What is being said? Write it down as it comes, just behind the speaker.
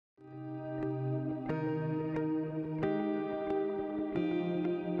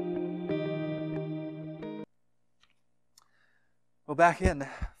back in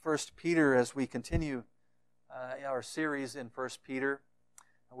 1 Peter as we continue our series in 1 Peter.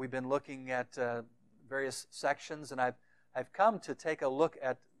 We've been looking at various sections, and I've come to take a look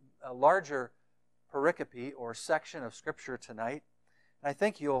at a larger pericope or section of Scripture tonight. And I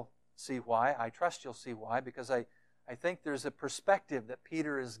think you'll see why. I trust you'll see why, because I think there's a perspective that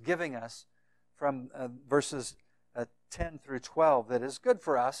Peter is giving us from verses 10 through 12 that is good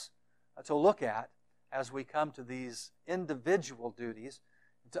for us to look at as we come to these individual duties,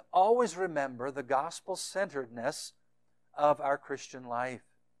 to always remember the gospel-centeredness of our Christian life.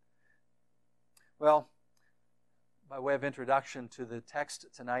 Well, by way of introduction to the text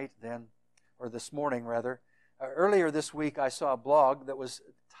tonight then, or this morning rather, earlier this week I saw a blog that was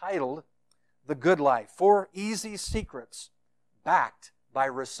titled, "The Good Life, 4 Easy Secrets Backed by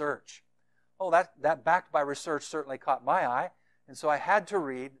Research." Oh, that backed by research certainly caught my eye, and so I had to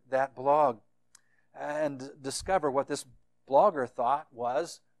read that blog and discover what this blogger thought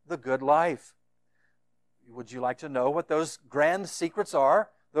was the good life. Would you like to know what those grand secrets are?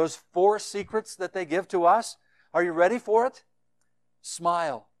 Those 4 secrets that they give to us? Are you ready for it?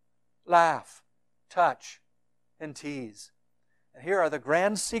 Smile, laugh, touch, and tease. And here are the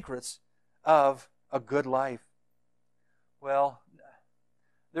grand secrets of a good life. Well,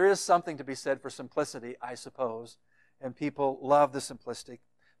 there is something to be said for simplicity, I suppose, and people love the simplistic.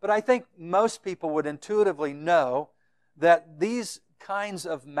 But I think most people would intuitively know that these kinds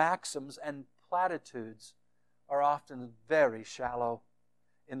of maxims and platitudes are often very shallow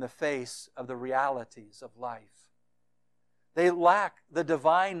in the face of the realities of life. They lack the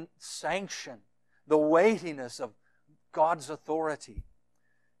divine sanction, the weightiness of God's authority.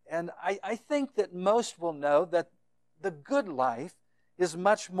 And I think that most will know that the good life is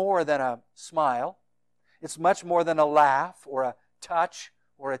much more than a smile. It's much more than a laugh or a touch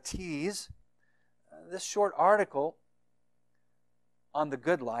or a tease. This short article on the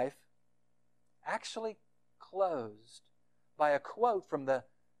good life actually closed by a quote from the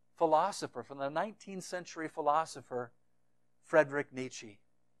philosopher, from the 19th century philosopher Friedrich Nietzsche,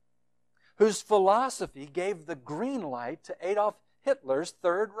 whose philosophy gave the green light to Adolf Hitler's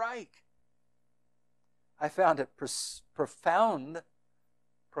Third Reich. I found it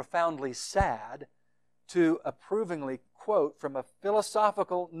profoundly sad to approvingly quote from a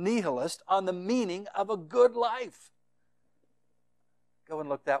philosophical nihilist on the meaning of a good life. Go and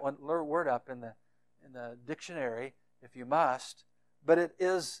look that word up in the dictionary if you must, but it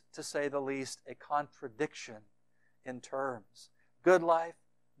is, to say the least, a contradiction in terms. Good life,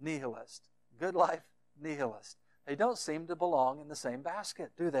 nihilist. Good life, nihilist. They don't seem to belong in the same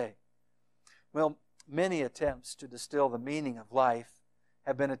basket, do they? Well, many attempts to distill the meaning of life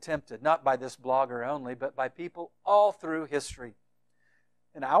have been attempted, not by this blogger only, but by people all through history.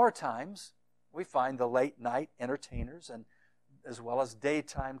 In our times, we find the late-night entertainers, and as well as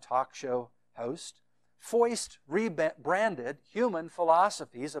daytime talk show hosts, foist rebranded human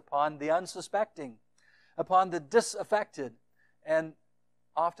philosophies upon the unsuspecting, upon the disaffected, and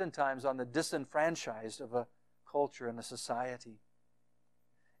oftentimes on the disenfranchised of a culture and a society.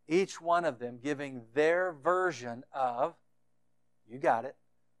 Each one of them giving their version of, you got it,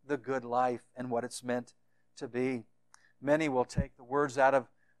 the good life and what it's meant to be. Many will take the words out of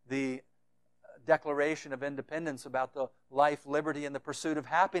the Declaration of Independence about the life, liberty, and the pursuit of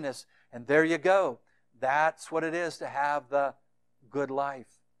happiness. And there you go. That's what it is to have the good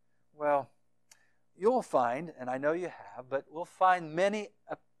life. Well, you'll find, and I know you have, but we'll find many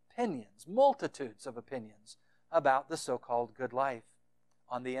opinions, multitudes of opinions about the so-called good life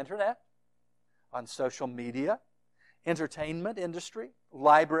on the internet, on social media, entertainment industry,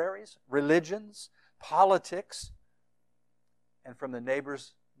 libraries, religions, politics, and from the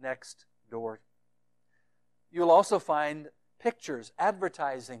neighbors next door. You'll also find pictures,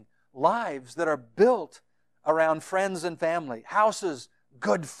 advertising, lives that are built around friends and family, houses,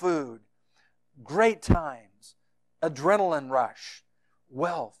 good food, great times, adrenaline rush,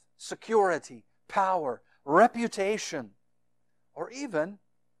 wealth, security, power, reputation, or even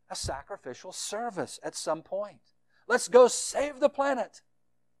a sacrificial service at some point. Let's go save the planet.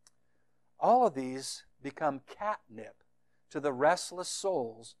 All of these become catnip to the restless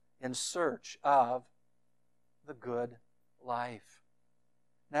souls in search of the good life.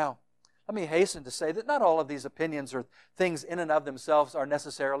 Now, let me hasten to say that not all of these opinions or things in and of themselves are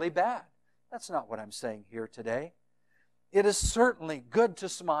necessarily bad. That's not what I'm saying here today. It is certainly good to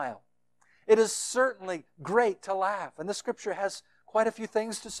smile. It is certainly great to laugh. And the Scripture has quite a few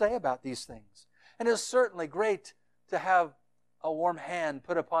things to say about these things. And it is certainly great to have a warm hand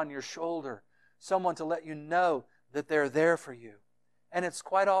put upon your shoulder, someone to let you know that they're there for you. And it's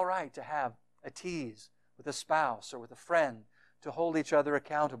quite all right to have a tease with a spouse or with a friend to hold each other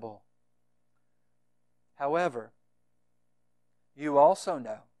accountable. However, you also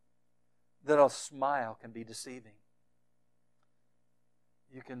know that a smile can be deceiving.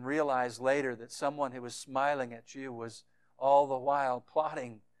 You can realize later that someone who was smiling at you was all the while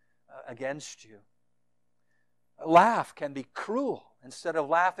plotting against you. A laugh can be cruel. Instead of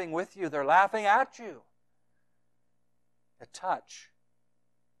laughing with you, they're laughing at you. A touch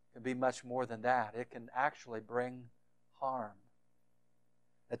can be much more than that. It can actually bring harm.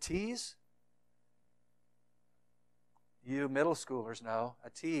 A tease? You middle schoolers know, a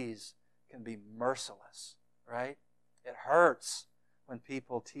tease can be merciless, right? It hurts when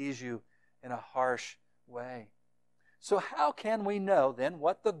people tease you in a harsh way. So how can we know then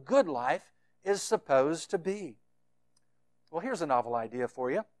what the good life is supposed to be? Well, here's a novel idea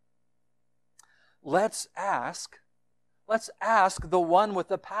for you. Let's ask the one with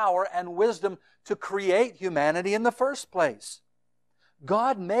the power and wisdom to create humanity in the first place.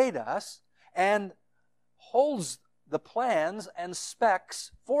 God made us and holds the plans and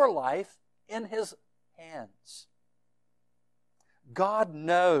specs for life in His hands. God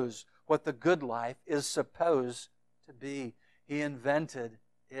knows what the good life is supposed to be. He invented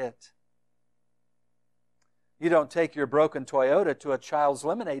it. You don't take your broken Toyota to a child's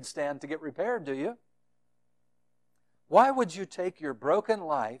lemonade stand to get repaired, do you? Why would you take your broken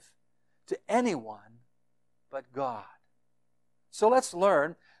life to anyone but God? So let's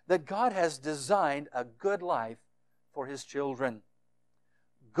learn that God has designed a good life for His children.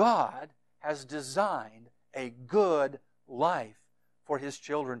 God has designed a good life for His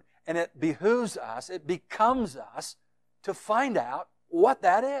children. And it behooves us, it becomes us to find out what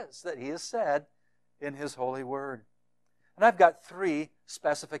that is that He has said in His holy word. And I've got 3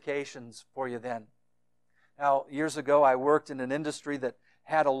 specifications for you then. Now, years ago, I worked in an industry that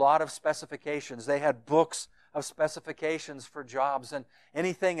had a lot of specifications. They had books of specifications for jobs and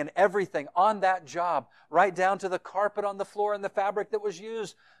anything and everything on that job, right down to the carpet on the floor and the fabric that was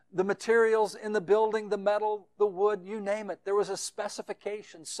used, the materials in the building, the metal, the wood, you name it. There was a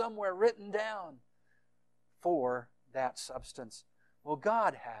specification somewhere written down for that substance. Well,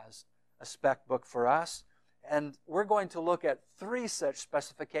 God has a spec book for us, and we're going to look at 3 such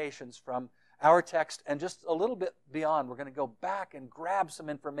specifications from our text, and just a little bit beyond. We're going to go back and grab some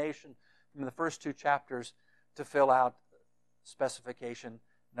information from the first 2 chapters to fill out specification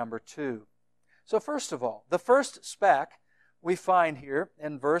number 2. So first of all, the first spec we find here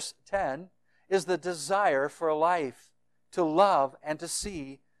in verse 10 is the desire for life, to love and to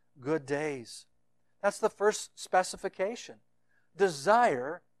see good days. That's the first specification.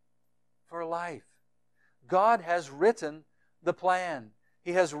 Desire for life. God has written the plan.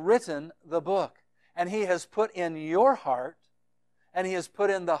 He has written the book. And He has put in your heart, and He has put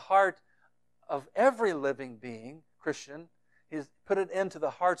in the heart of every living being, Christian, He has put it into the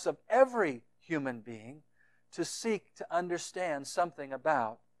hearts of every human being to seek to understand something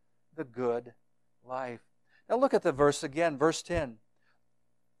about the good life. Now look at the verse again, verse 10.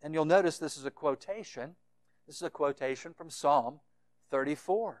 And you'll notice this is a quotation. This is a quotation from Psalm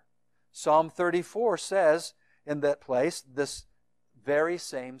 34. Psalm 34 says in that place this very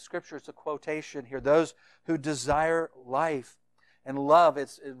same scripture. It's a quotation here. Those who desire life and love,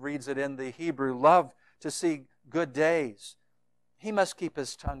 it reads it in the Hebrew, love to see good days. He must keep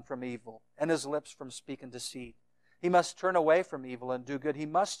his tongue from evil and his lips from speaking deceit. He must turn away from evil and do good. He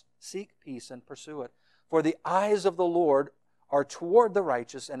must seek peace and pursue it. For the eyes of the Lord are toward the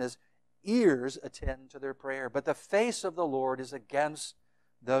righteous, and His ears attend to their prayer. But the face of the Lord is against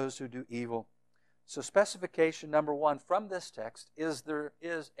those who do evil. So specification number 1 from this text is there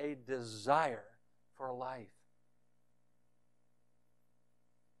is a desire for life.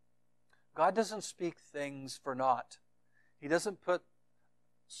 God doesn't speak things for naught. He doesn't put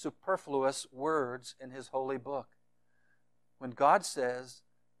superfluous words in His holy book. When God says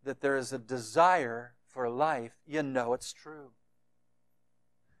that there is a desire for life, you know it's true.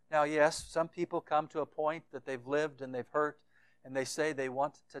 Now, yes, some people come to a point that they've lived and they've hurt, and they say they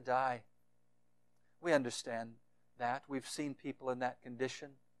want to die. We understand that. We've seen people in that condition.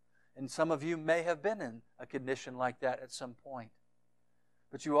 And some of you may have been in a condition like that at some point.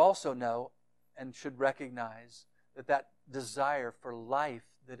 But you also know and should recognize that that desire for life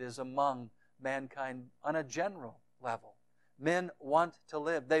that is among mankind on a general level. Men want to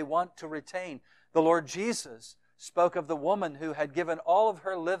live. They want to retain. The Lord Jesus spoke of the woman who had given all of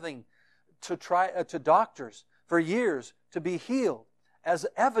her living to doctors for years to be healed as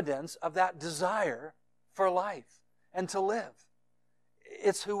evidence of that desire for life and to live.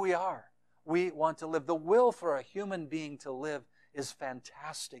 It's who we are. We want to live. The will for a human being to live is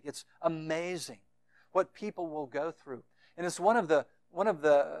fantastic. It's amazing what people will go through. And it's one of the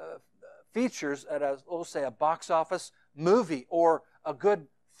features at a box office movie or a good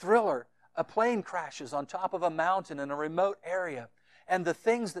thriller. A plane crashes on top of a mountain in a remote area, and the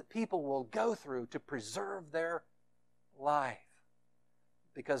things that people will go through to preserve their life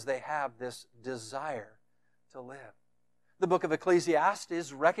because they have this desire to live. The book of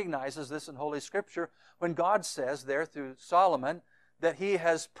Ecclesiastes recognizes this in Holy Scripture when God says there through Solomon that He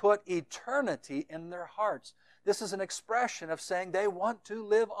has put eternity in their hearts. This is an expression of saying they want to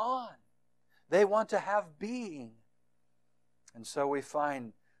live on. They want to have being. And so we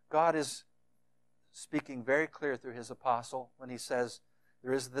find God is speaking very clear through His apostle when He says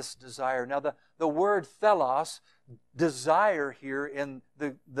there is this desire. Now the word thelos, desire here in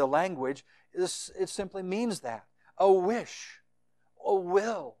the language, it simply means that. A wish, a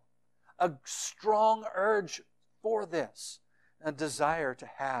will, a strong urge for this, a desire to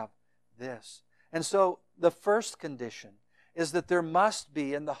have this. And so the first condition is that there must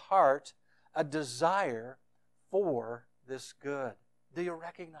be in the heart a desire for this good. Do you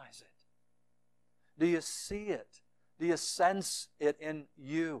recognize it? Do you see it? Do you sense it in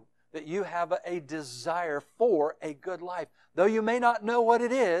you? That you have a desire for a good life. Though you may not know what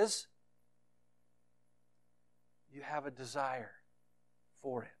it is, you have a desire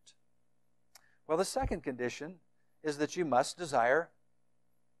for it. Well, the second condition is that you must desire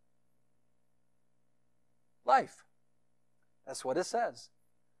life. That's what it says.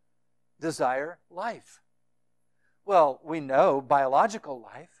 Desire life. Well, we know biological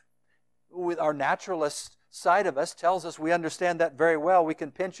life. With our naturalist side of us tells us we understand that very well. We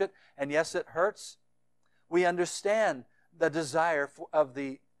can pinch it, and yes, it hurts. We understand the desire of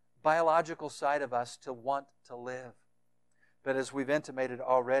the biological side of us to want to live. But as we've intimated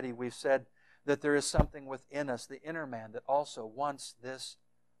already, we've said that there is something within us, the inner man, that also wants this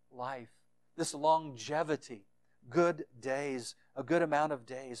life, this longevity, good days, a good amount of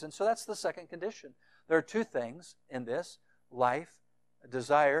days. And so that's the second condition. There are two things in this: life,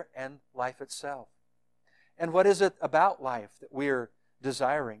 desire, and life itself. And what is it about life that we are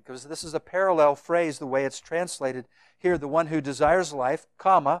desiring? Because this is a parallel phrase, the way it's translated here. The one who desires life,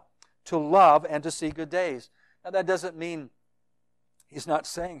 comma, to love and to see good days. Now that doesn't mean, he's not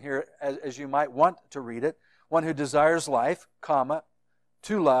saying here, as you might want to read it, one who desires life, comma,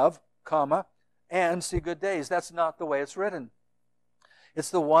 to love, comma, and see good days. That's not the way it's written.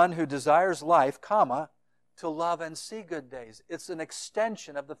 It's the one who desires life, comma, to love and see good days. It's an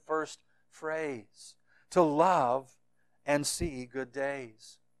extension of the first phrase. To love and see good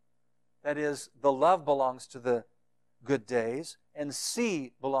days. That is, the love belongs to the good days, and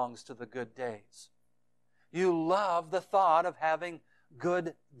see belongs to the good days. You love the thought of having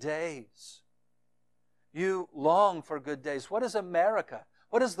good days. You long for good days. What is America?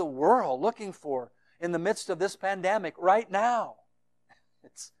 What is the world looking for in the midst of this pandemic right now?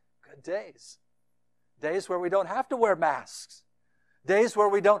 It's good days. Days where we don't have to wear masks. Days where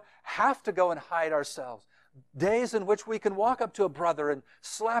we don't have to go and hide ourselves. Days in which we can walk up to a brother and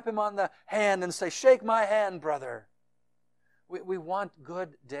slap him on the hand and say, "Shake my hand, brother." We want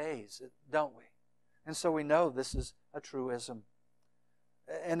good days, don't we? And so we know this is a truism.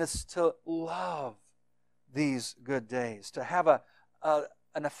 And it's to love these good days, to have an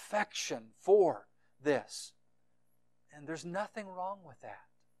affection for this. And there's nothing wrong with that.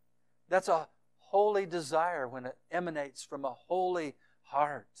 That's a holy desire when it emanates from a holy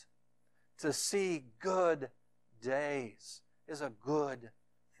heart. To see good days is a good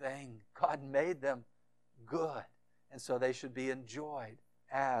thing. God made them good, and so they should be enjoyed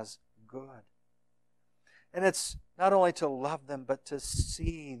as good. And it's not only to love them, but to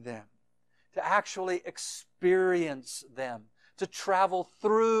see them, to actually experience them, to travel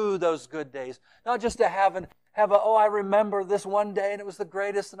through those good days, not just to I remember this one day and it was the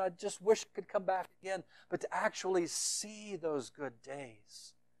greatest and I just wish it could come back again, but to actually see those good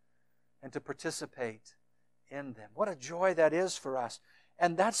days and to participate in them. What a joy that is for us.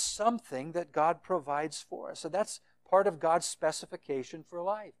 And that's something that God provides for us. So that's part of God's specification for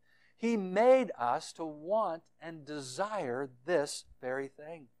life. He made us to want and desire this very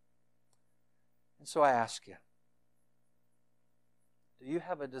thing. And so I ask you, do you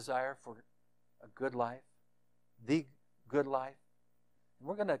have a desire for a good life? The good life? And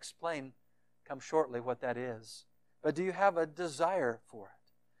we're going to explain, come shortly, what that is. But do you have a desire for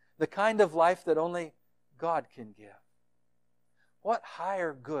it? The kind of life that only God can give. What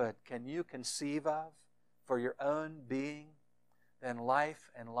higher good can you conceive of for your own being than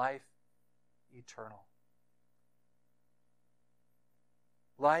life and life eternal?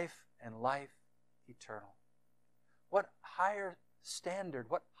 Life and life eternal. What higher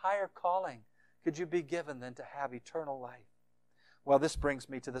standard, what higher calling could you be given than to have eternal life? Well, this brings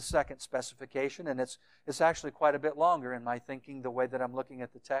me to the second specification, and it's actually quite a bit longer in my thinking, the way that I'm looking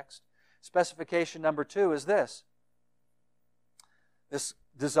at the text. Specification number 2 is this. This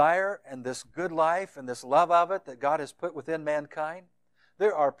desire and this good life and this love of it that God has put within mankind,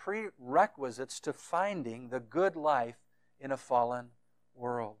 there are prerequisites to finding the good life in a fallen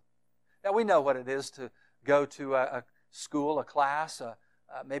world. Now, we know what it is to go to a school, a class,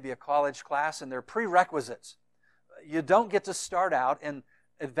 maybe a college class, and there are prerequisites. You don't get to start out in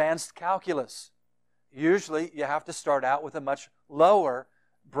advanced calculus. Usually, you have to start out with a much lower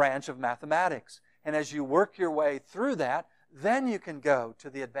branch of mathematics. And as you work your way through that, then you can go to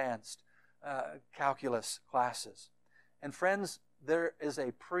the advanced calculus classes. And friends, there is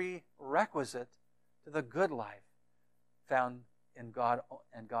a prerequisite to the good life found in God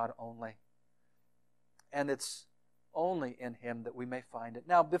and God only. And it's only in Him that we may find it.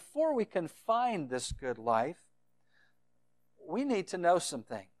 Now, before we can find this good life, we need to know some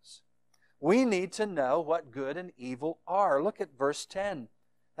things. We need to know what good and evil are. Look at verse 10.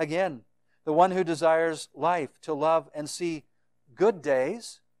 Again, the one who desires life, to love and see good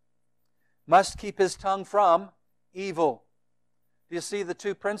days, must keep his tongue from evil. Do you see the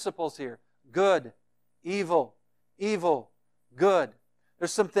two principles here? Good, evil, evil, good.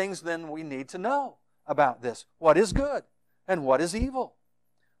 There's some things then we need to know about this. What is good and what is evil?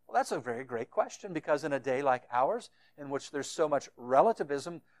 Well, that's a very great question, because in a day like ours, in which there's so much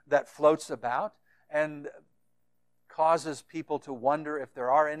relativism that floats about and causes people to wonder if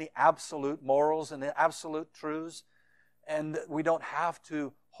there are any absolute morals and absolute truths, and we don't have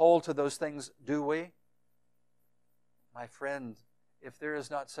to hold to those things, do we? My friend, if there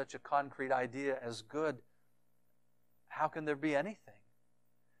is not such a concrete idea as good, how can there be anything?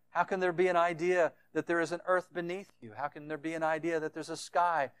 How can there be an idea that there is an earth beneath you? How can there be an idea that there's a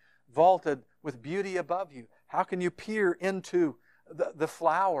sky vaulted with beauty above you? How can you peer into the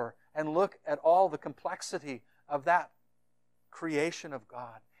flower and look at all the complexity of that creation of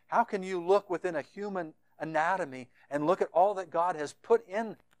God? How can you look within a human anatomy and look at all that God has put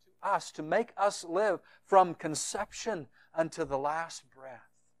into us to make us live from conception unto the last breath?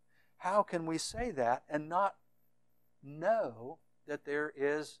 How can we say that and not know that there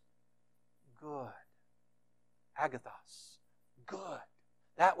is good? Agathos, good.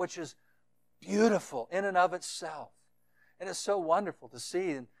 That which is beautiful in and of itself. And it's so wonderful to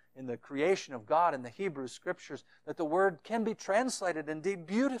see in the creation of God in the Hebrew Scriptures that the word can be translated indeed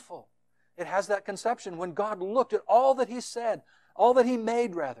beautiful. It has that conception. When God looked at all that He said, all that He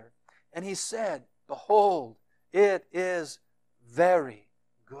made rather, and He said, behold, it is very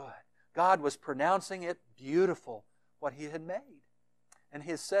good. God was pronouncing it beautiful, what He had made. And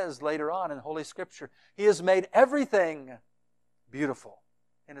He says later on in Holy Scripture, He has made everything beautiful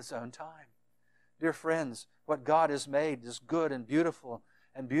in its own time. Dear friends, what God has made is good and beautiful,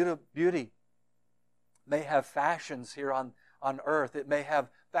 and beauty may have fashions here on earth. It may have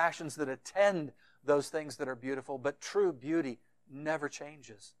fashions that attend those things that are beautiful, but true beauty never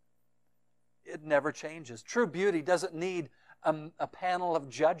changes. It never changes. True beauty doesn't need a panel of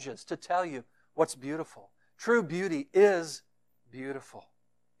judges to tell you what's beautiful. True beauty is beautiful.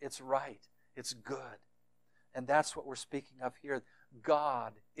 It's right. It's good. And that's what we're speaking of here.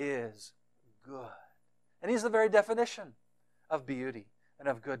 God is good. And He's the very definition of beauty and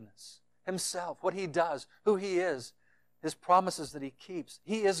of goodness. Himself, what He does, who He is, His promises that He keeps.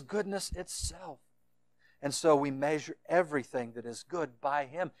 He is goodness itself. And so we measure everything that is good by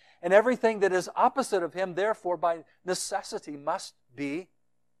Him. And everything that is opposite of Him, therefore, by necessity must be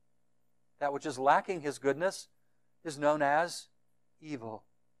that which is lacking His goodness is known as evil.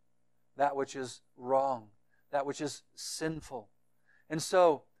 That which is wrong. That which is sinful. And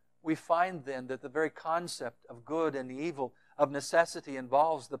so we find then that the very concept of good and evil of necessity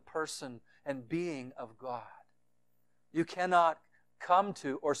involves the person and being of God. You cannot come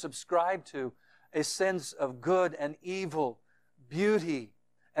to or subscribe to a sense of good and evil, beauty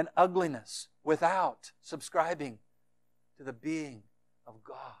and ugliness without subscribing to the being of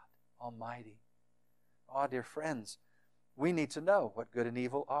God Almighty. Oh, dear friends, we need to know what good and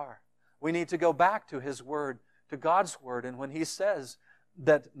evil are. We need to go back to His Word, to God's Word, and when He says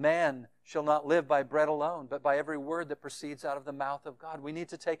that man shall not live by bread alone, but by every word that proceeds out of the mouth of God, we need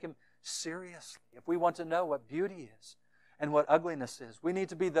to take Him seriously. If we want to know what beauty is and what ugliness is, we need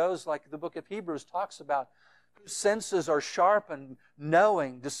to be those, like the book of Hebrews talks about, whose senses are sharpened,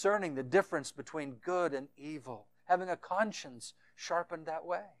 knowing, discerning the difference between good and evil, having a conscience sharpened that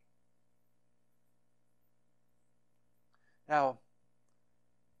way. Now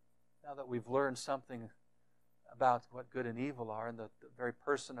that we've learned something about what good and evil are, and the very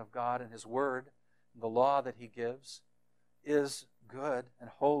person of God and His Word, and the law that He gives, is good and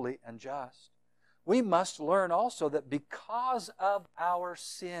holy and just, we must learn also that because of our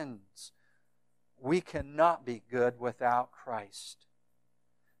sins, we cannot be good without Christ.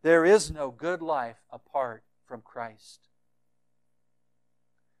 There is no good life apart from Christ.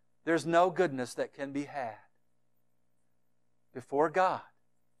 There's no goodness that can be had before God.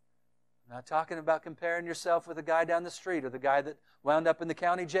 I'm not talking about comparing yourself with the guy down the street or the guy that wound up in the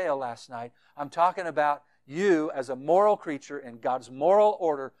county jail last night. I'm talking about you as a moral creature in God's moral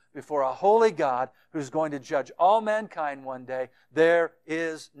order before a holy God who's going to judge all mankind one day. There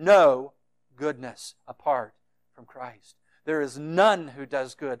is no goodness apart from Christ. There is none who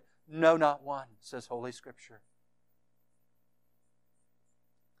does good. No, not one, says Holy Scripture.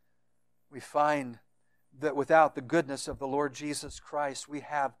 We find that without the goodness of the Lord Jesus Christ, we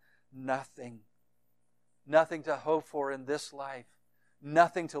have nothing. Nothing to hope for in this life.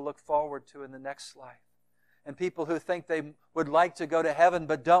 Nothing to look forward to in the next life. And people who think they would like to go to heaven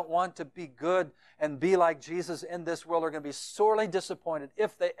but don't want to be good and be like Jesus in this world are going to be sorely disappointed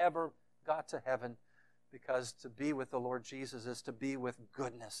if they ever got to heaven, because to be with the Lord Jesus is to be with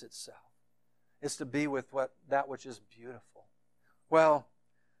goodness itself. It's to be with that which is beautiful. Well,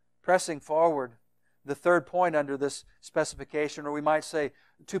 pressing forward, the third point under this specification, or we might say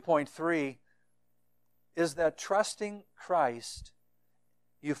 2.3, is that trusting Christ,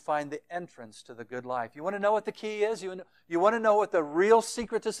 you find the entrance to the good life. You want to know what the key is? You want to know what the real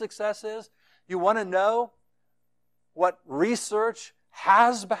secret to success is? You want to know what research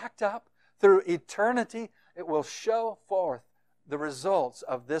has backed up through eternity? It will show forth the results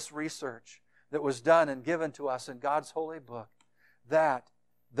of this research that was done and given to us in God's holy book, that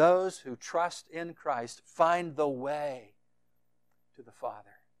those who trust in Christ find the way to the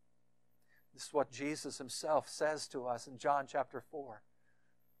Father. This is what Jesus Himself says to us in John chapter 4.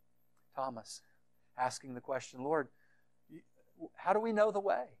 Thomas asking the question, Lord, how do we know the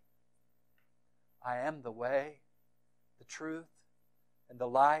way? I am the way, the truth, and the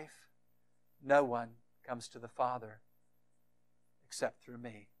life. No one comes to the Father except through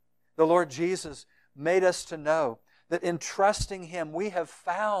me. The Lord Jesus made us to know that in trusting Him, we have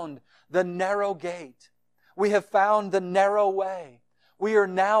found the narrow gate. We have found the narrow way. We are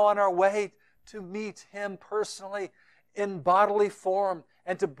now on our way to meet Him personally in bodily form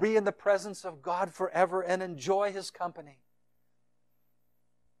and to be in the presence of God forever and enjoy His company.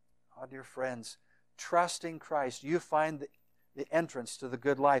 Oh, dear friends, trusting Christ, you find the entrance to the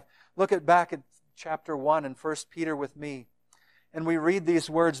good life. Look back at chapter 1 in 1 Peter with me. And we read these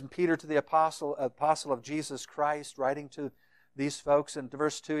words in Peter to the apostle of Jesus Christ, writing to these folks. In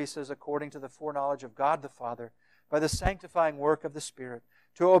verse 2 he says, according to the foreknowledge of God the Father, by the sanctifying work of the Spirit,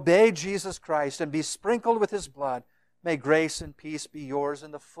 to obey Jesus Christ and be sprinkled with His blood, may grace and peace be yours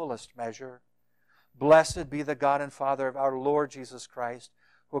in the fullest measure. Blessed be the God and Father of our Lord Jesus Christ,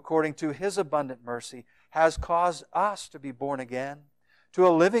 who according to His abundant mercy has caused us to be born again to a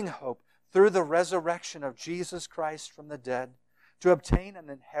living hope through the resurrection of Jesus Christ from the dead, to obtain an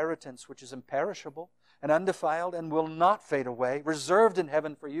inheritance which is imperishable and undefiled and will not fade away, reserved in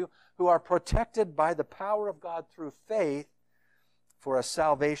heaven for you, who are protected by the power of God through faith for a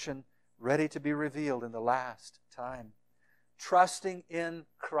salvation ready to be revealed in the last time. Trusting in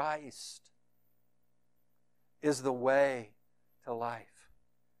Christ is the way to life.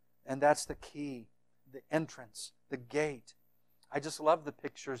 And that's the key, the entrance, the gate. I just love the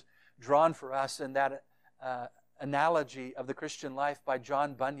pictures drawn for us in that analogy of the Christian life by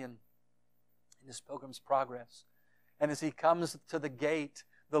John Bunyan in his Pilgrim's Progress. And as he comes to the gate,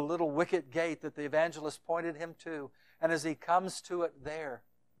 the little wicket gate that the evangelist pointed him to, and as he comes to it there,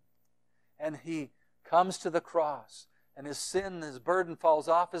 and he comes to the cross, and his sin, his burden falls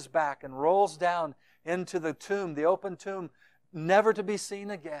off his back and rolls down into the tomb, the open tomb, never to be seen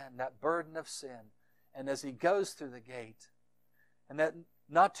again, that burden of sin. And as he goes through the gate, and that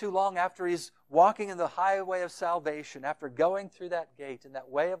not too long after he's walking in the highway of salvation, after going through that gate in that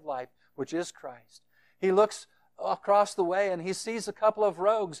way of life, which is Christ, he looks across the way and he sees a couple of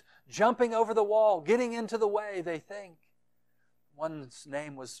rogues jumping over the wall, getting into the way, they think. One's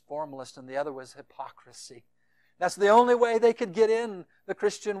name was formalist and the other was hypocrisy. That's the only way they could get in the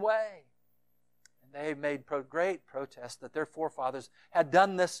Christian way. And they made great protest that their forefathers had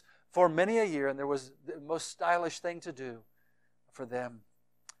done this for many a year, and there was the most stylish thing to do for them.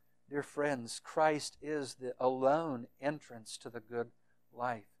 Dear friends, Christ is the alone entrance to the good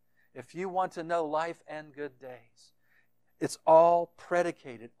life. If you want to know life and good days, it's all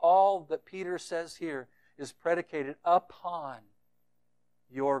predicated. All that Peter says here is predicated upon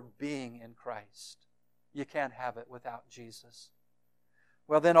your being in Christ. You can't have it without Jesus.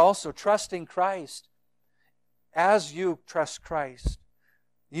 Well, then also, trusting Christ as you trust Christ,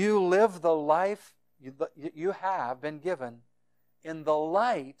 you live the life you have been given in the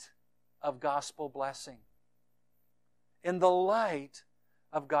light of gospel blessing. In the light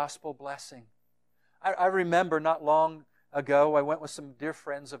of gospel blessing. I remember not long ago, I went with some dear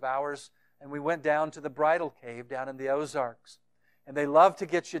friends of ours, and we went down to the Bridal Cave down in the Ozarks. And they love to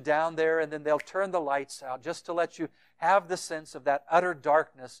get you down there, and then they'll turn the lights out just to let you have the sense of that utter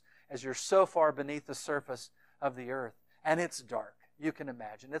darkness as you're so far beneath the surface of the earth. And it's dark, you can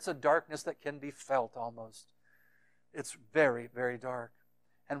imagine. It's a darkness that can be felt almost. It's very, very dark.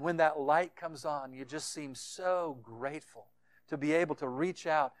 And when that light comes on, you just seem so grateful to be able to reach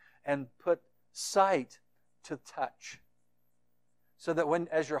out and put sight to touch. So that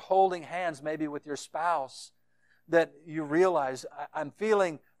as you're holding hands, maybe with your spouse, that you realize, I'm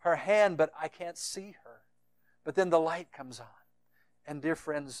feeling her hand, but I can't see her. But then the light comes on. And dear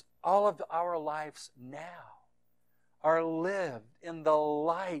friends, all of our lives now are lived in the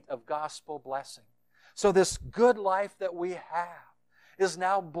light of gospel blessing. So this good life that we have is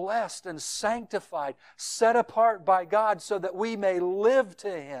now blessed and sanctified, set apart by God so that we may live to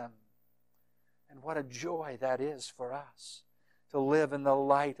Him. And what a joy that is for us, to live in the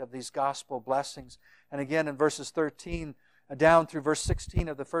light of these gospel blessings. And again in verses 13 down through verse 16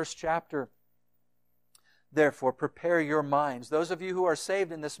 of the first chapter, therefore prepare your minds. Those of you who are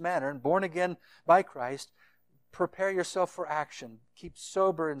saved in this manner and born again by Christ, prepare yourself for action. Keep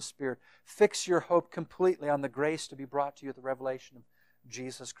sober in spirit. Fix your hope completely on the grace to be brought to you at the revelation of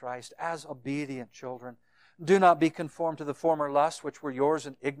Jesus Christ. As obedient children, do not be conformed to the former lusts which were yours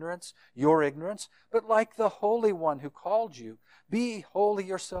in ignorance, your ignorance, but like the Holy One who called you, be holy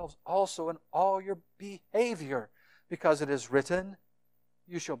yourselves also in all your behavior, because it is written,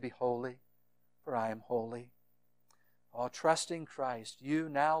 you shall be holy, for I am holy. All trusting Christ, you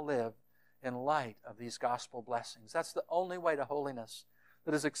now live in light of these gospel blessings. That's the only way to holiness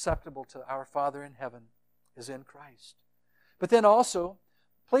that is acceptable to our Father in heaven, is in Christ. But then also,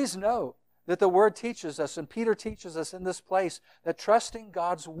 please know that the Word teaches us, and Peter teaches us in this place, that trusting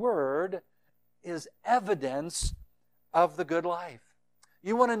God's Word is evidence of the good life.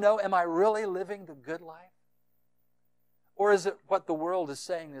 You want to know, am I really living the good life? Or is it what the world is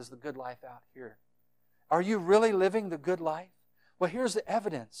saying is the good life out here? Are you really living the good life? Well, here's the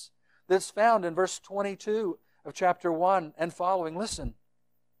evidence that's found in verse 22 of chapter 1 and following. Listen.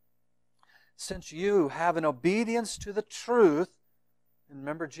 Since you have an obedience to the truth, and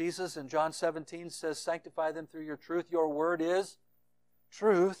remember Jesus in John 17 says, sanctify them through your truth. Your word is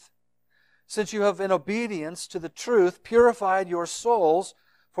truth. Since you have in obedience to the truth purified your souls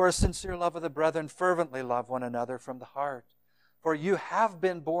for a sincere love of the brethren, fervently love one another from the heart. For you have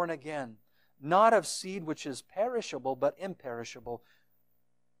been born again, not of seed which is perishable, but imperishable.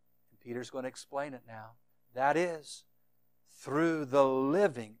 And Peter's going to explain it now. That is, through the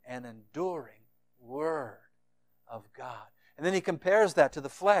living and enduring Word of God. And then he compares that to the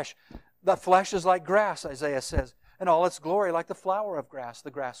flesh. The flesh is like grass, Isaiah says, and all its glory like the flower of grass. The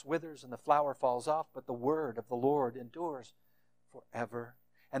grass withers and the flower falls off, but the word of the Lord endures forever.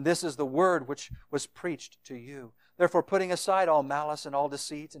 And this is the word which was preached to you. Therefore, putting aside all malice and all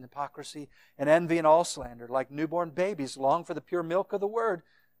deceit and hypocrisy and envy and all slander, like newborn babies, long for the pure milk of the word,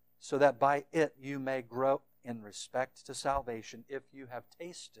 so that by it you may grow in respect to salvation, if you have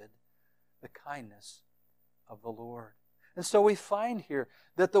tasted the kindness of the Lord. And so we find here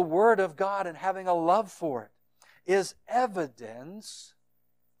that the Word of God and having a love for it is evidence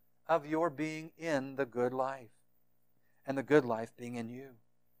of your being in the good life, and the good life being in you.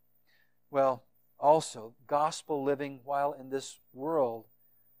 Well, also, gospel living while in this world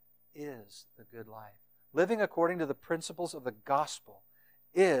is the good life. Living according to the principles of the gospel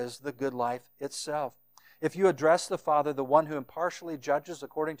is the good life itself. If you address the Father, the one who impartially judges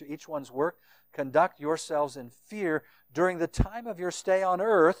according to each one's work, conduct yourselves in fear during the time of your stay on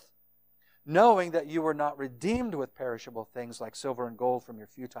earth, knowing that you were not redeemed with perishable things like silver and gold from your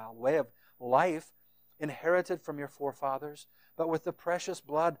futile way of life, inherited from your forefathers, but with the precious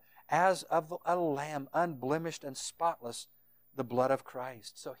blood as of a lamb, unblemished and spotless, the blood of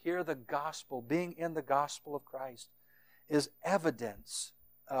Christ. So here the gospel, being in the gospel of Christ, is evidence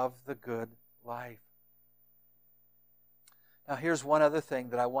of the good life. Now here's one other thing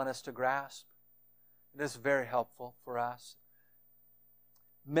that I want us to grasp. It is very helpful for us.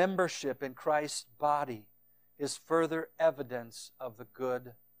 Membership in Christ's body is further evidence of the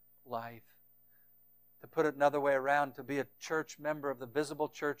good life. To put it another way around, to be a church member of the visible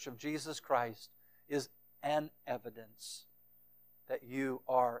church of Jesus Christ is an evidence that you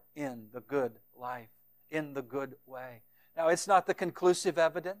are in the good life, in the good way. Now, it's not the conclusive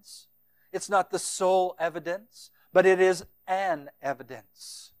evidence. It's not the sole evidence, but it is an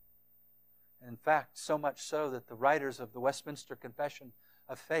evidence. In fact, so much so that the writers of the Westminster Confession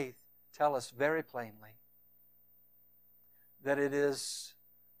of Faith tell us very plainly that it is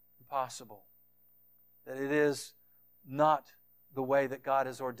impossible, that it is not the way that God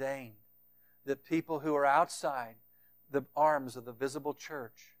has ordained, that people who are outside the arms of the visible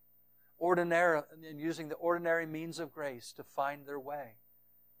church, ordinary, and using the ordinary means of grace to find their way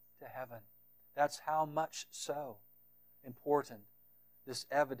to heaven. That's how much so important this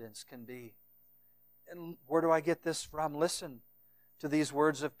evidence can be. And where do I get this from? Listen to these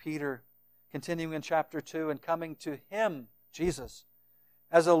words of Peter, continuing in chapter 2, and coming to Him, Jesus,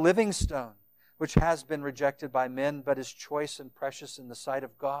 as a living stone, which has been rejected by men, but is choice and precious in the sight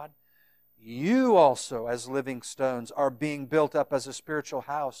of God. You also, as living stones, are being built up as a spiritual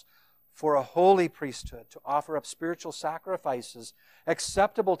house for a holy priesthood, to offer up spiritual sacrifices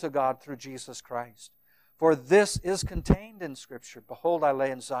acceptable to God through Jesus Christ. For this is contained in Scripture. Behold, I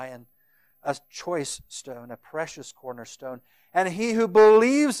lay in Zion a choice stone, a precious cornerstone, and he who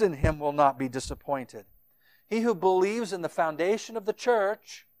believes in Him will not be disappointed. He who believes in the foundation of the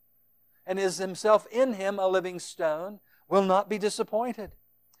church and is himself in Him a living stone will not be disappointed.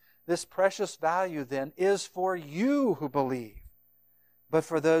 This precious value, then, is for you who believe. But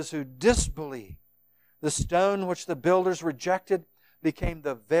for those who disbelieve, the stone which the builders rejected became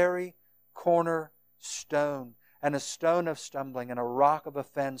the very cornerstone, and a stone of stumbling and a rock of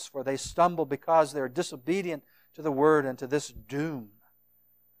offense, for they stumble because they are disobedient to the word, and to this doom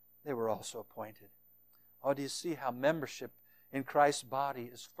they were also appointed. Oh, do you see how membership in Christ's body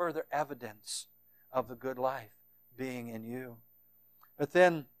is further evidence of the good life being in you? But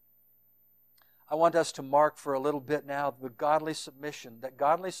then I want us to mark for a little bit now the godly submission. That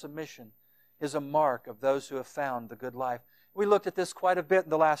godly submission is a mark of those who have found the good life. We looked at this quite a bit in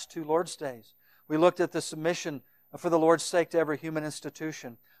the last 2 Lord's Days. We looked at the submission for the Lord's sake to every human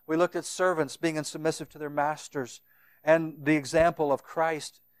institution. We looked at servants being submissive to their masters, and the example of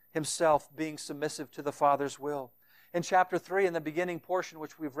Christ Himself being submissive to the Father's will. In chapter 3, in the beginning portion,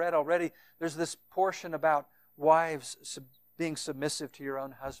 which we've read already, there's this portion about wives being submissive to your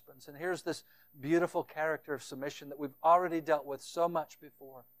own husbands. And here's this beautiful character of submission that we've already dealt with so much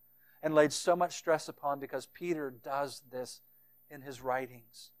before and laid so much stress upon, because Peter does this in his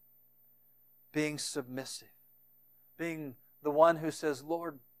writings. Being submissive. Being the one who says,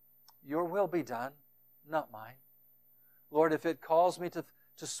 Lord, your will be done, not mine. Lord, if it calls me to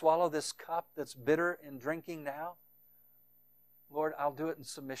swallow this cup that's bitter in drinking now, Lord, I'll do it in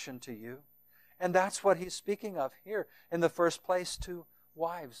submission to you. And that's what he's speaking of here in the first place to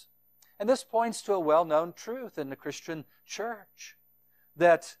wives. And this points to a well-known truth in the Christian church,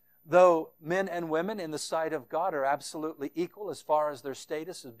 that though men and women in the sight of God are absolutely equal as far as their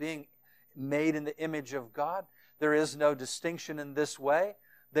status as being made in the image of God, there is no distinction in this way.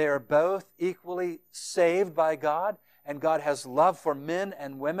 They are both equally saved by God, and God has love for men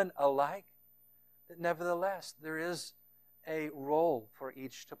and women alike. But nevertheless, there is a role for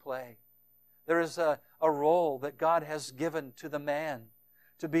each to play. There is a role that God has given to the man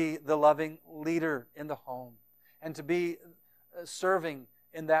to be the loving leader in the home and to be serving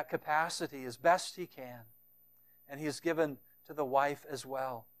in that capacity as best he can. And He has given to the wife as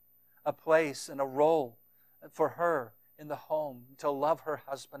well a place and a role for her in the home to love her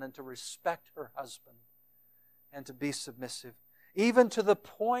husband and to respect her husband and to be submissive. Even to the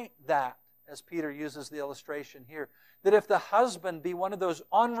point that, as Peter uses the illustration here, that if the husband be one of those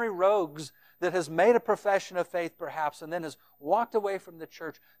ornery rogues that has made a profession of faith perhaps and then has walked away from the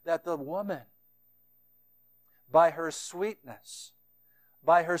church, that the woman, by her sweetness,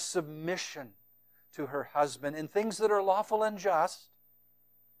 by her submission to her husband in things that are lawful and just,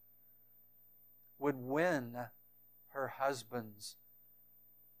 would win her husband's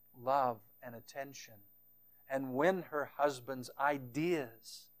love and attention, and win her husband's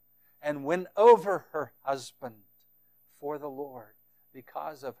ideas, and win over her husband for the Lord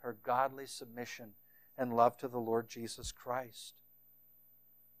because of her godly submission and love to the Lord Jesus Christ.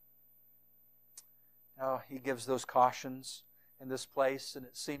 Now, he gives those cautions in this place, and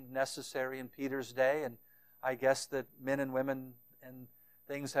it seemed necessary in Peter's day, and I guess that men and women and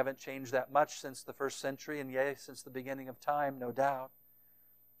things haven't changed that much since the first century, and yea, since the beginning of time, no doubt.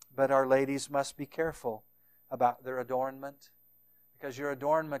 But our ladies must be careful about their adornment, because your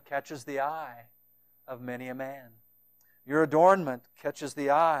adornment catches the eye of many a man. Your adornment catches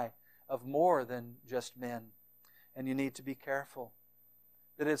the eye of more than just men. And you need to be careful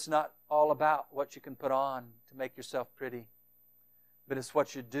that it's not all about what you can put on to make yourself pretty, but it's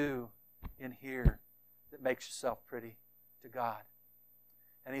what you do in here that makes yourself pretty to God.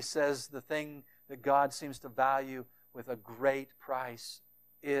 And he says the thing that God seems to value with a great price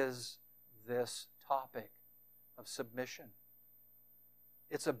is this topic of submission.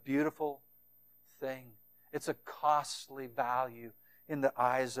 It's a beautiful thing. It's a costly value in the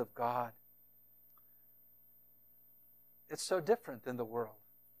eyes of God. It's so different than the world.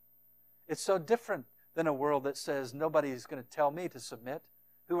 It's so different than a world that says nobody's going to tell me to submit.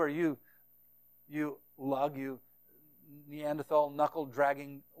 Who are you, you lug, you Neanderthal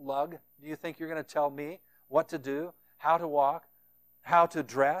knuckle-dragging lug? Do you think you're going to tell me what to do, how to walk, how to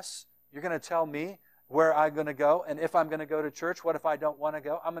dress? You're going to tell me where I'm going to go, and if I'm going to go to church, what if I don't want to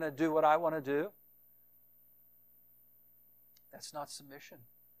go? I'm going to do what I want to do. That's not submission.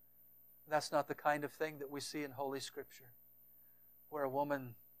 That's not the kind of thing that we see in Holy Scripture, where a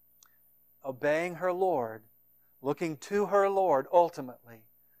woman obeying her Lord, looking to her Lord ultimately,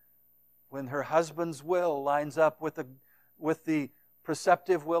 when her husband's will lines up with the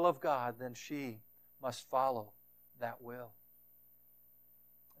preceptive will of God, then she must follow that will.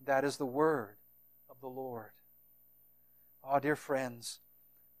 That is the word of the Lord. Oh, dear friends,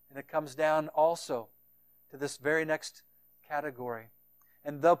 and it comes down also to this very next category.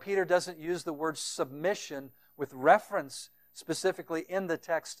 And though Peter doesn't use the word submission with reference specifically in the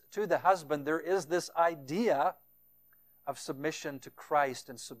text to the husband, there is this idea of submission to Christ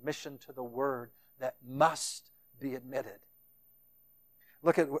and submission to the Word that must be admitted.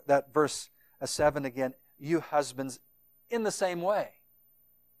 Look at that verse 7 again. You husbands, in the same way.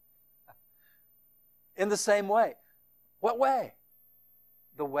 In the same way. What way?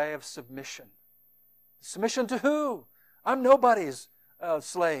 The way of submission. Submission to who? I'm nobody's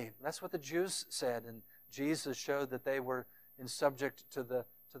slave. That's what the Jews said, and Jesus showed that they were in subject to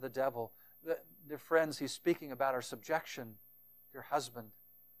the devil. Dear friends, he's speaking about our subjection, your husband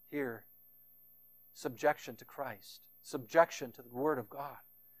here. Subjection to Christ. Subjection to the Word of God.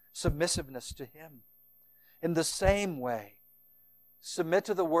 Submissiveness to Him. In the same way, submit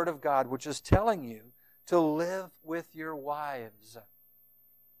to the Word of God, which is telling you to live with your wives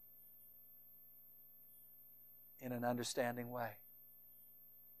in an understanding way.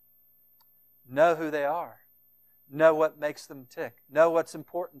 Know who they are. Know what makes them tick. Know what's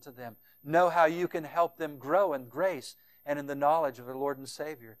important to them. Know how you can help them grow in grace and in the knowledge of their Lord and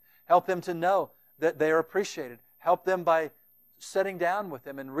Savior. Help them to know that they are appreciated. Help them by sitting down with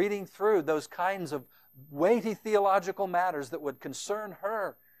them and reading through those kinds of weighty theological matters that would concern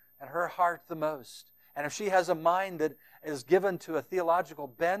her and her heart the most. And if she has a mind that is given to a theological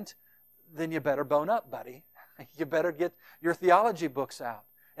bent, then you better bone up, buddy. You better get your theology books out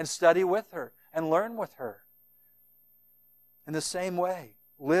and study with her and learn with her. In the same way,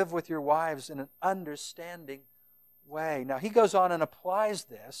 live with your wives in an understanding way. Now, he goes on and applies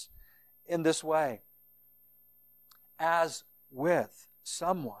this in this way. As with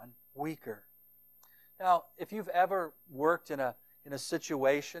someone weaker. Now, if you've ever worked in a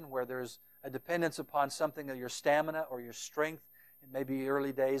situation where there's a dependence upon something of your stamina or your strength, in maybe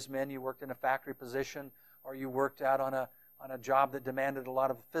early days, men, you worked in a factory position, or you worked out on a job that demanded a lot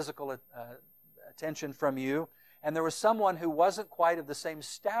of physical attention from you, and there was someone who wasn't quite of the same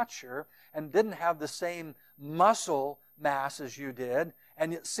stature and didn't have the same muscle mass as you did,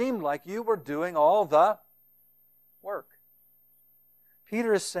 and it seemed like you were doing all the work.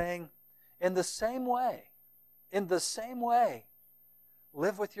 Peter is saying, in the same way,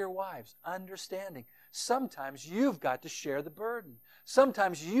 live with your wives, understanding. Sometimes you've got to share the burden.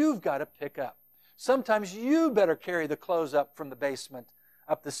 Sometimes you've got to pick up. Sometimes you better carry the clothes up from the basement,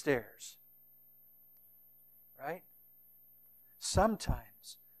 up the stairs. Right?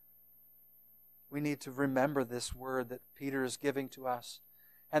 Sometimes we need to remember this word that Peter is giving to us.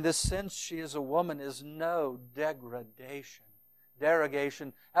 And this, since she is a woman, is no derogation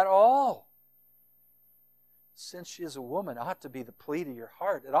at all. Since she is a woman ought to be the plea to your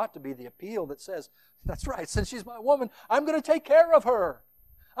heart. It ought to be the appeal that says, that's right, since she's my woman, I'm going to take care of her.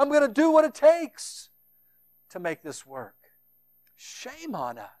 I'm going to do what it takes to make this work. Shame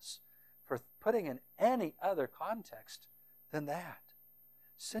on us for putting in any other context than that.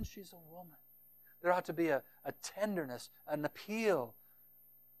 Since she's a woman, there ought to be a tenderness, an appeal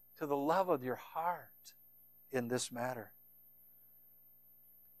to the love of your heart in this matter.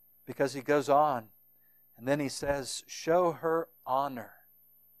 Because he goes on, and then he says, show her honor.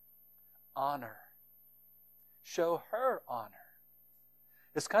 Honor. Show her honor.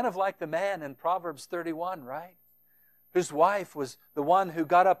 It's kind of like the man in Proverbs 31, right? Whose wife was the one who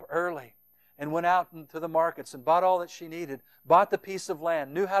got up early and went out into the markets and bought all that she needed, bought the piece of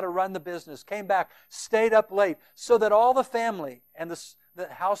land, knew how to run the business, came back, stayed up late, so that all the family and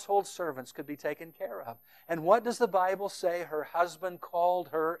that household servants could be taken care of. And what does the Bible say her husband called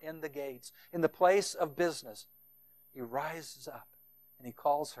her in the gates, in the place of business? He rises up and he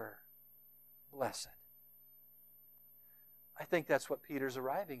calls her blessed. I think that's what Peter's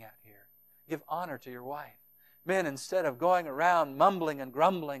arriving at here. Give honor to your wife. Men, instead of going around mumbling and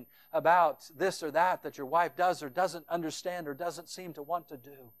grumbling about this or that your wife does or doesn't understand or doesn't seem to want to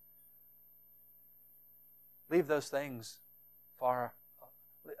do, leave those things far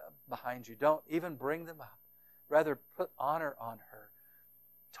behind you. Don't even bring them up. Rather, put honor on her.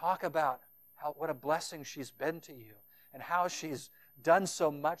 Talk about what a blessing she's been to you and how she's done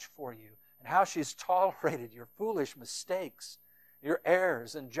so much for you and how she's tolerated your foolish mistakes, your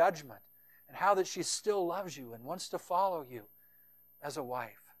errors and judgment, and how that she still loves you and wants to follow you as a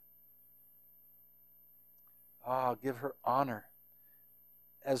wife. Give her honor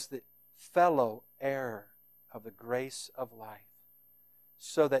as the fellow heir of the grace of life,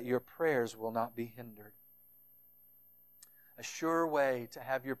 so that your prayers will not be hindered. A sure way to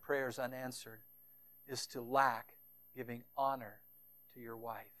have your prayers unanswered is to lack giving honor to your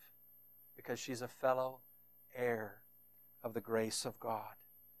wife, because she's a fellow heir of the grace of God.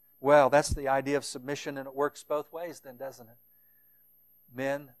 Well, that's the idea of submission, and it works both ways then, doesn't it?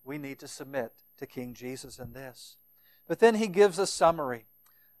 Men, we need to submit to King Jesus in this. But then he gives a summary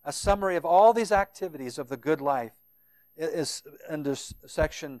of all these activities of the good life is under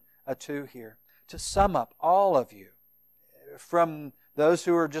section 2 here. To sum up all of you, from those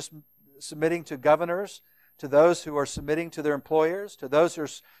who are just submitting to governors, to those who are submitting to their employers, to those who are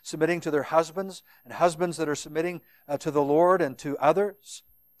submitting to their husbands, and husbands that are submitting to the Lord and to others.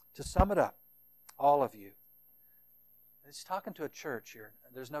 To sum it up, all of you. He's talking to a church here,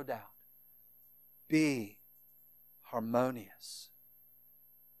 there's no doubt. Be harmonious.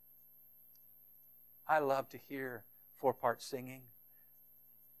 I love to hear four-part singing.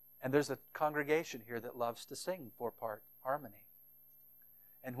 And there's a congregation here that loves to sing four-part harmony.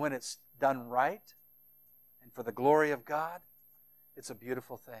 And when it's done right, and for the glory of God, it's a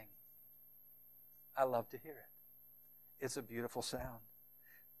beautiful thing. I love to hear it. It's a beautiful sound.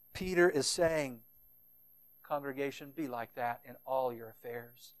 Peter is saying, congregation, be like that in all your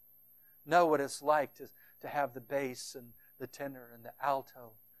affairs. Know what it's like to have the bass and the tenor and the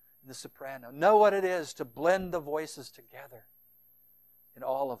alto and the soprano. Know what it is to blend the voices together in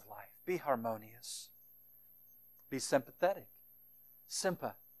all of life. Be harmonious. Be sympathetic.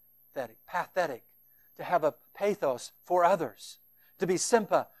 Pathetic. To have a pathos for others. To be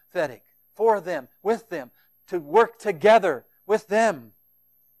sympathetic for them, with them. To work together with them.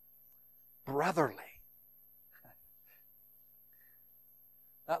 Brotherly.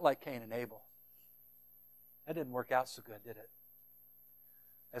 Not like Cain and Abel. That didn't work out so good, did it?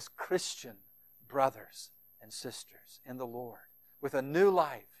 As Christian brothers and sisters in the Lord, with a new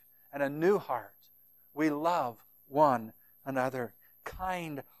life and a new heart, we love one another.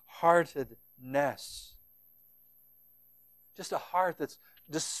 Kind-heartedness. Just a heart that's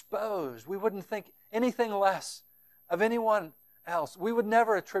disposed. We wouldn't think anything less of anyone else. We would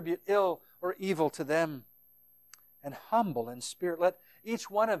never attribute ill or evil to them. And humble in spirit. Let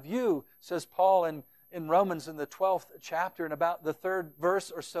each one of you, says Paul in Romans in the 12th chapter, and about the 3rd verse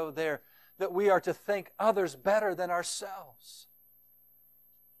or so there, that we are to think others better than ourselves.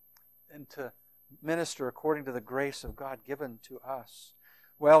 And to minister according to the grace of God given to us.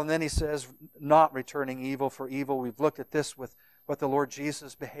 Well, and then he says, not returning evil for evil. We've looked at this with what the Lord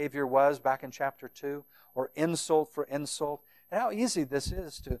Jesus' behavior was back in chapter 2, or insult for insult. And how easy this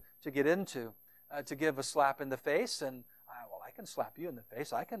is to get into, to give a slap in the face, and I can slap you in the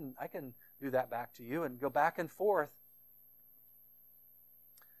face. I can do that back to you, and go back and forth.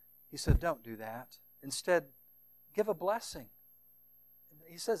 He said, don't do that. Instead, give a blessing.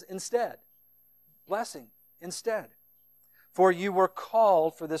 He says, instead. Blessing, instead. For you were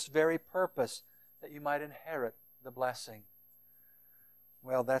called for this very purpose, that you might inherit the blessing.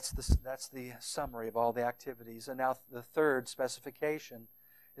 Well, that's the summary of all the activities. And now the third specification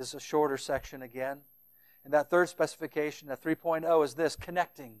is a shorter section again. And that third specification, the 3.0, is this: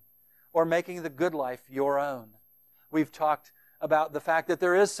 connecting or making the good life your own. We've talked about the fact that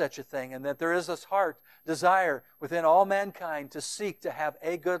there is such a thing, and that there is this heart desire within all mankind to seek to have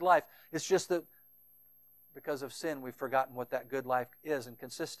a good life. It's just that because of sin, we've forgotten what that good life is and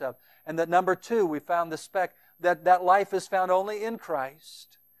consists of. And that number 2, we found the spec that life is found only in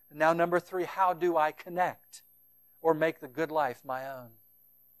Christ. And now number 3, how do I connect or make the good life my own?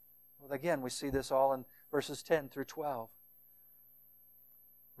 Well, again, we see this all in verses 10 through 12.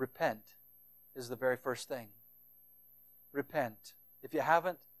 Repent is the very first thing. Repent. If you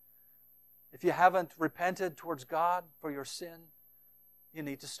haven't repented towards God for your sin, You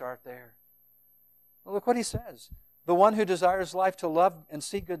need to start there. Well, look what he says. The one who desires life to love and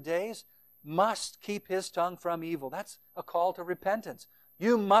see good days must keep his tongue from evil. That's a call to repentance.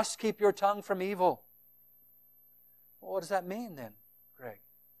 You must keep your tongue from evil. Well, what does that mean then, Greg?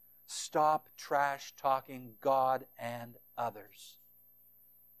 Stop trash talking God and others.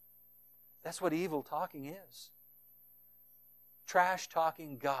 That's what evil talking is. Trash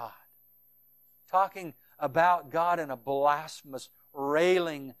talking God. Talking about God in a blasphemous,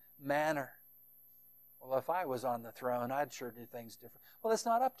 railing manner. Well, if I was on the throne, I'd sure do things different. Well, it's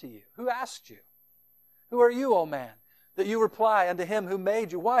not up to you. Who asked you? Who are you, O man, that you reply unto him who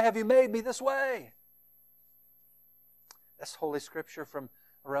made you? Why have you made me this way? That's Holy Scripture from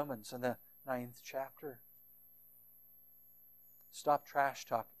Romans in the 9th chapter. Stop trash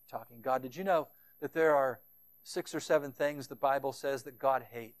talking God. Did you know that there are 6 or 7 things the Bible says that God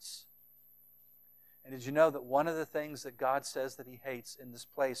hates? And did you know that one of the things that God says that He hates in this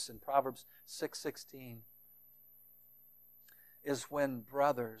place in Proverbs 6:16 is when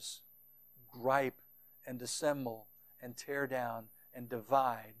brothers gripe and dissemble and tear down and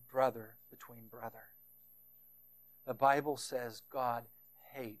divide brother between brother. The Bible says God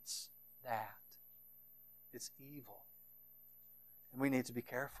hates that. It's evil. And we need to be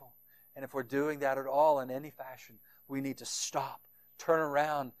careful. And if we're doing that at all in any fashion, we need to stop, turn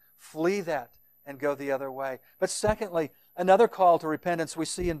around, flee that, and go the other way. But secondly, another call to repentance we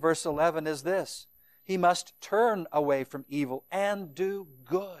see in verse 11 is this. He must turn away from evil and do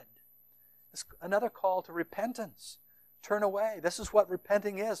good. It's another call to repentance. Turn away. This is what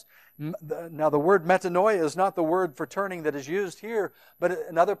repenting is. Now, the word metanoia is not the word for turning that is used here, but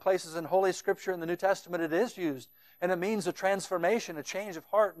in other places in Holy Scripture in the New Testament it is used. And it means a transformation, a change of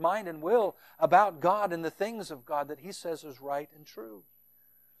heart, mind, and will about God and the things of God that He says is right and true.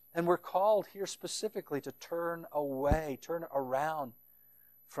 And we're called here specifically to turn away, turn around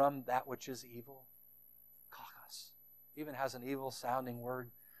from that which is evil. Kakos even has an evil-sounding word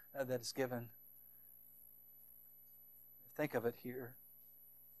that is given. Think of it here.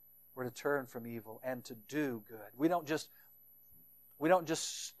 We're to turn from evil and to do good. We don't just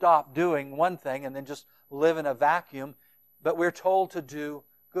stop doing one thing and then just live in a vacuum, but we're told to do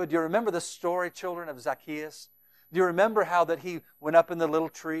good. Do you remember the story, children, of Zacchaeus? Do you remember how that he went up in the little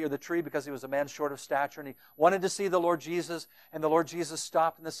tree, or the tree, because he was a man short of stature, and he wanted to see the Lord Jesus, and the Lord Jesus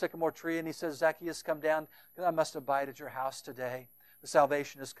stopped in the sycamore tree, and He says, Zacchaeus, come down, because I must abide at your house today. The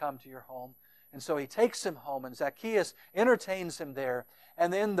salvation has come to your home. And so He takes him home, and Zacchaeus entertains him there.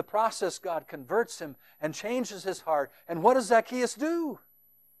 And in the process, God converts him and changes his heart. And what does Zacchaeus do?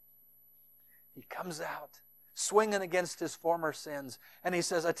 He comes out swinging against his former sins. And he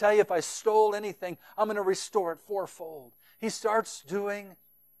says, I tell you, if I stole anything, I'm going to restore it fourfold. He starts doing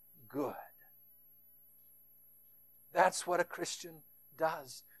good. That's what a Christian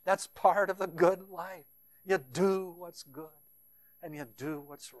does. That's part of the good life. You do what's good, and you do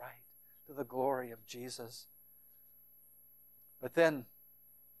what's right, to the glory of Jesus. But then,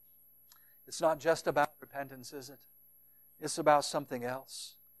 it's not just about repentance, is it? It's about something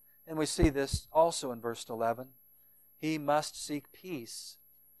else. And we see this also in verse 11. He must seek peace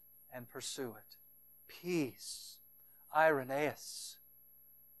and pursue it. Peace. Irenaeus.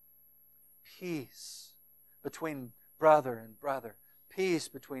 Peace between brother and brother. Peace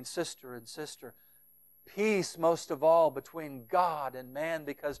between sister and sister. Peace, most of all, between God and man,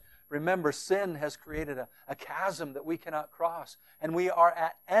 because remember, sin has created a chasm that we cannot cross, and we are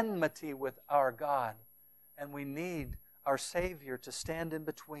at enmity with our God, and we need our Savior to stand in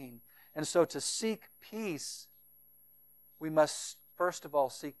between. And so to seek peace, we must first of all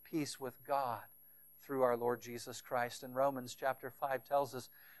seek peace with God through our Lord Jesus Christ. And Romans chapter 5 tells us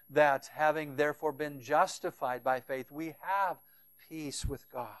that having therefore been justified by faith, we have peace with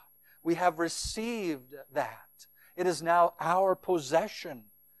God. We have received that. It is now our possession.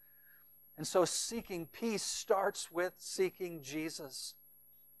 And so seeking peace starts with seeking Jesus.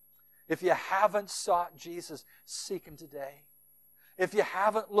 If you haven't sought Jesus, seek Him today. If you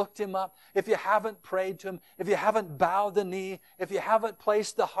haven't looked Him up, if you haven't prayed to Him, if you haven't bowed the knee, if you haven't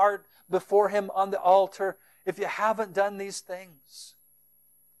placed the heart before Him on the altar, if you haven't done these things,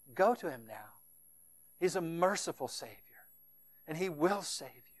 go to Him now. He's a merciful Savior, and He will save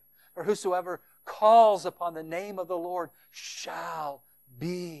you. For whosoever calls upon the name of the Lord shall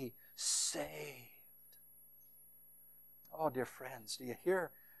be saved. Oh, dear friends, do you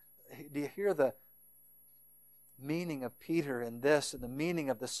hear the meaning of Peter in this, and the meaning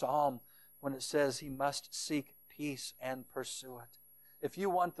of the psalm when it says he must seek peace and pursue it? If you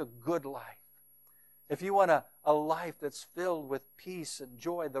want the good life, if you want a life that's filled with peace and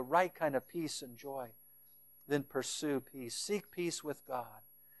joy, the right kind of peace and joy, then pursue peace. Seek peace with God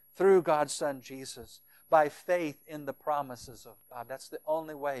through God's Son Jesus by faith in the promises of God. That's the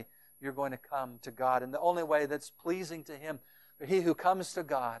only way you're going to come to God, and the only way that's pleasing to Him. For he who comes to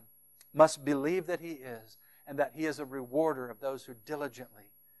God must believe that He is, and that He is a rewarder of those who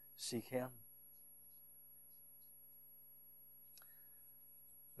diligently seek Him.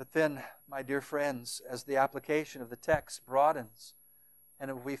 But then, my dear friends, as the application of the text broadens,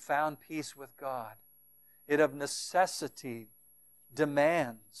 and if we found peace with God, it of necessity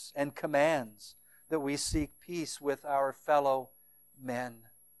demands and commands that we seek peace with our fellow men.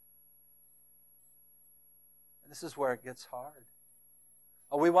 And this is where it gets hard.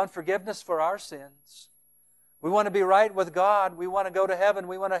 Oh, we want forgiveness for our sins. We want to be right with God. We want to go to heaven.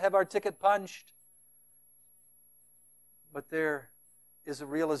 We want to have our ticket punched. But there is a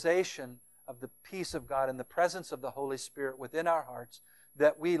realization of the peace of God and the presence of the Holy Spirit within our hearts,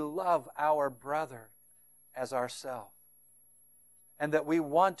 that we love our brother as ourselves, and that we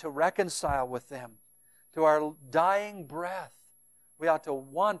want to reconcile with them to our dying breath. We ought to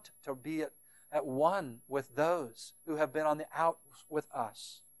want to be at one with those who have been on the out with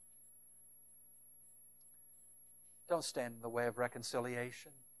us. Don't stand in the way of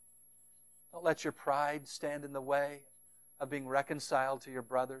reconciliation. Don't let your pride stand in the way of being reconciled to your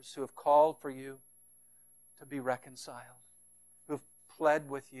brothers who have called for you to be reconciled, who have pled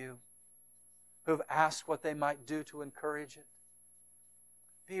with you, who have asked what they might do to encourage it.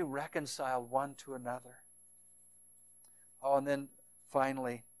 Be reconciled one to another. Oh, and then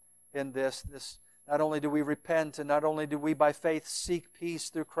finally, in this, not only do we repent, and not only do we by faith seek peace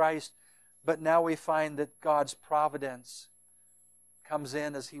through Christ, but now we find that God's providence comes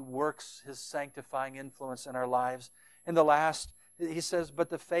in as He works His sanctifying influence in our lives. In the last, He says, but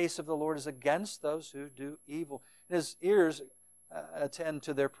the face of the Lord is against those who do evil. And His ears attend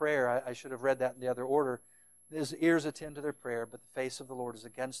to their prayer. I should have read that in the other order. His ears attend to their prayer, but the face of the Lord is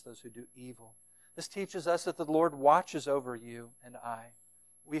against those who do evil. This teaches us that the Lord watches over you and I,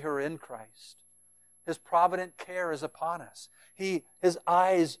 we who are in Christ. His provident care is upon us. His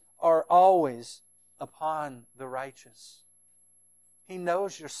eyes are always upon the righteous. He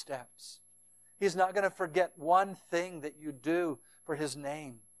knows your steps. He's not going to forget one thing that you do for His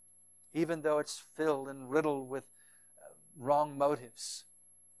name, even though it's filled and riddled with wrong motives.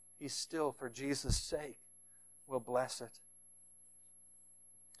 He still, for Jesus' sake, will bless it.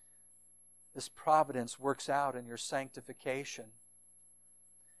 This providence works out in your sanctification,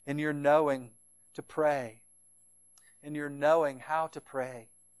 in your knowing to pray, in your knowing how to pray,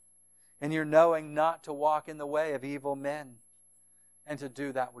 in your knowing not to walk in the way of evil men, and to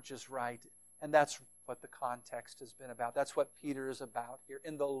do that which is right. And that's what the context has been about. That's what Peter is about here,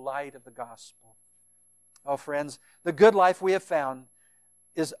 in the light of the gospel. Oh, friends, the good life we have found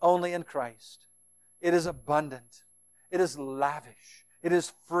is only in Christ. It is abundant. It is lavish. It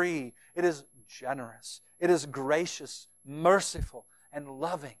is free. It is generous. It is gracious, merciful, and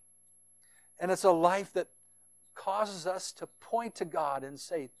loving. And it's a life that causes us to point to God and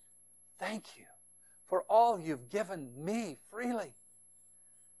say, thank you for all you've given me freely.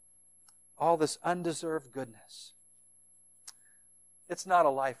 All this undeserved goodness. It's not a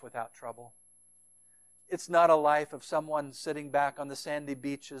life without trouble. It's not a life of someone sitting back on the sandy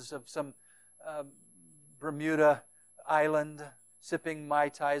beaches of some Bermuda island sipping Mai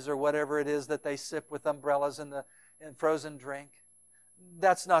Tais or whatever it is that they sip with umbrellas and frozen drink.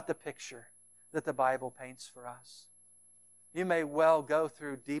 That's not the picture that the Bible paints for us. You may well go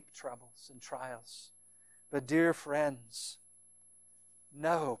through deep troubles and trials, but dear friends,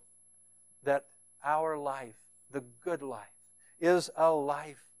 know that our life, the good life, is a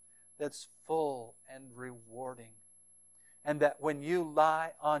life that's full and rewarding. And that when you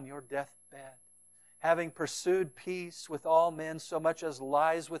lie on your deathbed, having pursued peace with all men so much as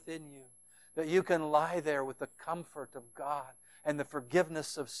lies within you, that you can lie there with the comfort of God and the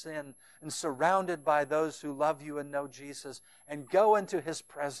forgiveness of sin, and surrounded by those who love you and know Jesus, and go into His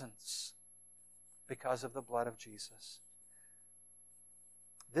presence because of the blood of Jesus.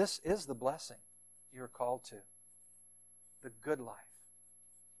 This is the blessing you're called to, the good life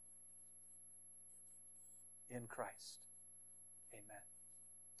in Christ. Amen.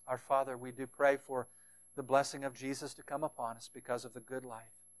 Our Father, we do pray for the blessing of Jesus to come upon us because of the good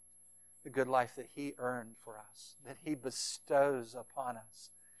life that He earned for us, that He bestows upon us,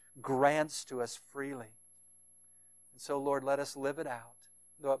 grants to us freely. And so, Lord, let us live it out,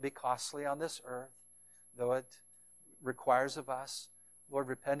 though it be costly on this earth, though it requires of us, Lord,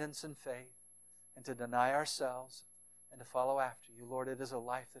 repentance and faith, and to deny ourselves and to follow after you. Lord, it is a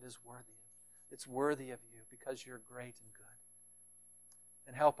life that is worthy. It's worthy of you because you're great and good.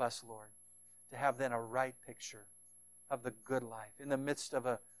 And help us, Lord, to have then a right picture of the good life in the midst of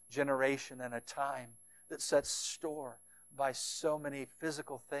a generation and a time that sets store by so many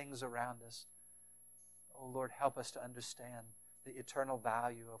physical things around us. Oh Lord, help us to understand the eternal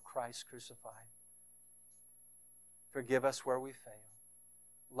value of Christ crucified. Forgive us where we fail.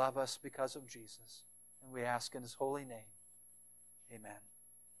 Love us because of Jesus. And we ask in His holy name. Amen.